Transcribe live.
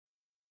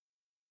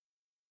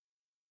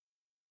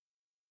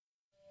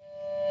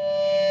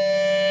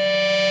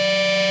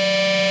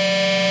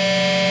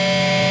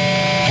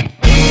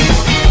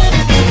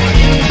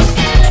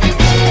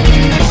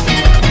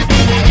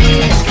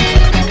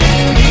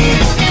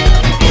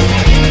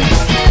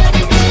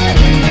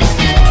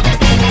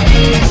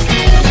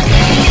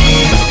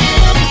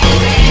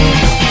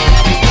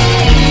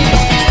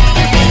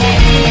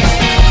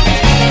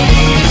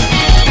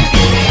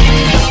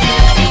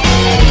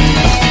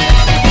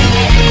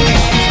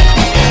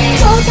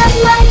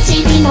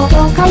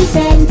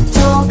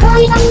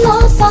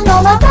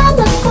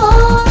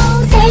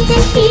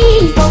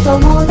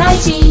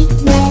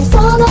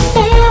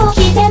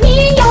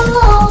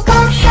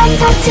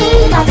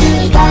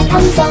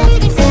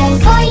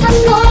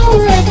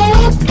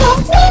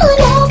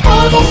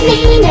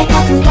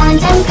なん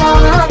ちゃうか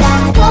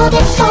らどうで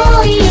しょ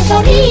う一緒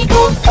にと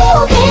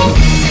こで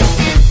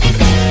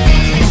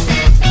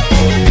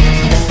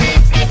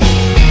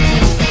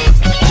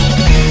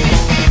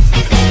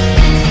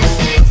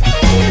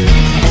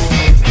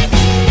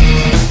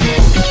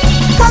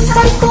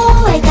高い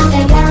声だ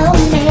けが埋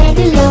める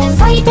よ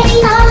咲いてい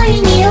な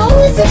い匂う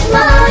ずま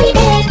いで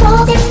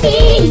当然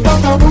いいこ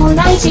とも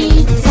ない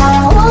し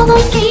さあ思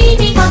いっき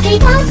り書き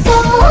出そ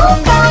う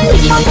か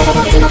一番手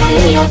がつの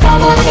海をか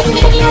も絶に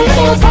できないだ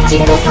けを探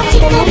し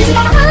ても水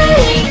がない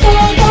け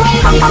ど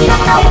簡単な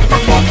がら思ったっ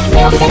て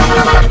目を伏せなが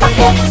ら笑ったって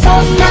そ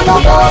んなの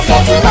どうせ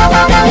つま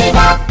らない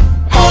わ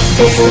ホ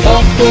ップステ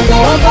ップで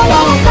驚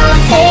か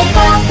せ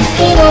た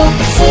けど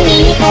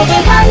隅っこで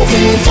パンツ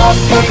ちょっ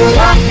とク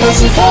ラッと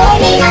しそう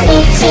にな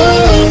る週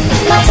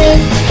末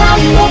感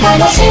を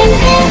楽しん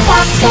で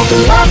パッとク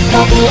ラッ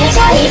と消えち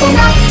ゃいそう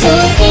な月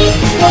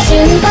の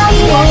瞬間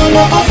を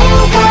残せ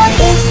よか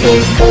クック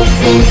ック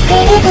ック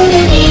ルク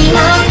ル今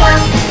は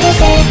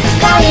世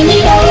界見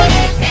よ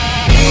う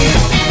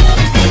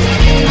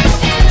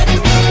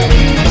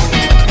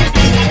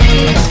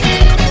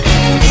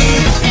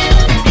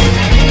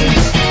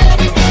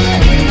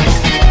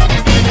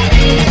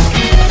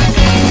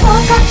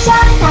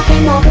だけ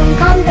の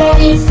空間で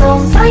いっそ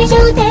最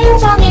終電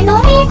車に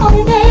乗り込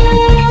んで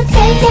全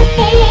然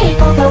いい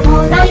こと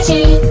もないし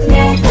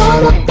ネット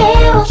の手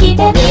を着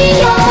てみよ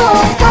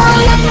うか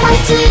やっぱ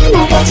いつ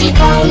もと違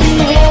う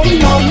メリ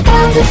のいた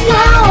ず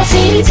らを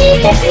信じ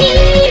てみ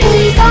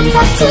る3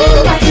冊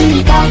はつ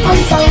いた感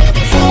想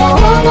そう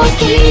思いっ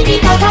きり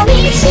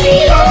鏡し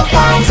よう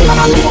かつま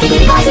らぬ時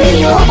にバズ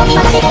りを音に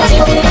任せてラジ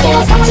オ振るだけ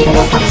を探して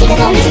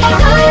も水がな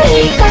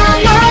いか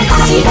ら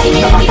悲しい時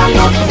に残りたい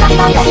の泣き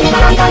たい時に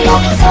笑いたいの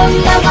そ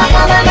んなバ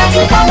カな夏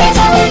が出ち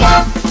ゃう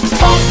わ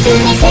ポップ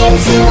にセン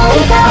スの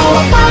歌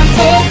をか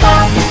せ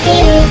た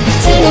いる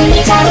紡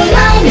ぎちゃう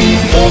前に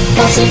ふっ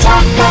としちゃ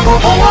った心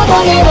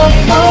骨を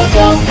どう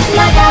ぞ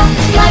まだ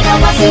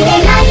忘れ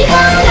ない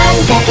わな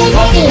んて奇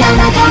跡な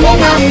眺め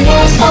なんで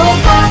しょう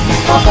か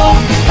ここ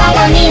か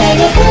ら見れ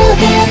る風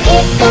景き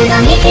っと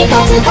何一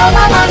つ変わ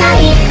らな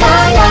いか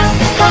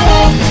ら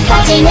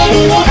8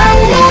年の半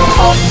の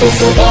ホップス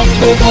テッ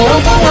プで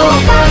驚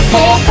か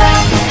せた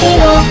日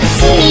の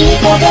隅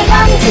っこで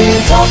パンツ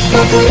ちょっ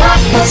とクラ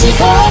ッとし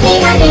そうに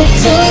なる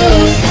週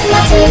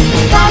末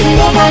感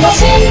を楽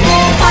しんで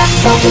パッ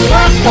とク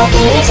ラッと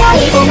消えちゃ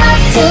いそうな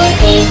月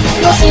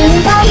の瞬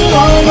間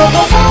を残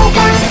そう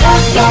かさ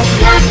よ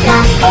な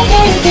らお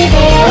け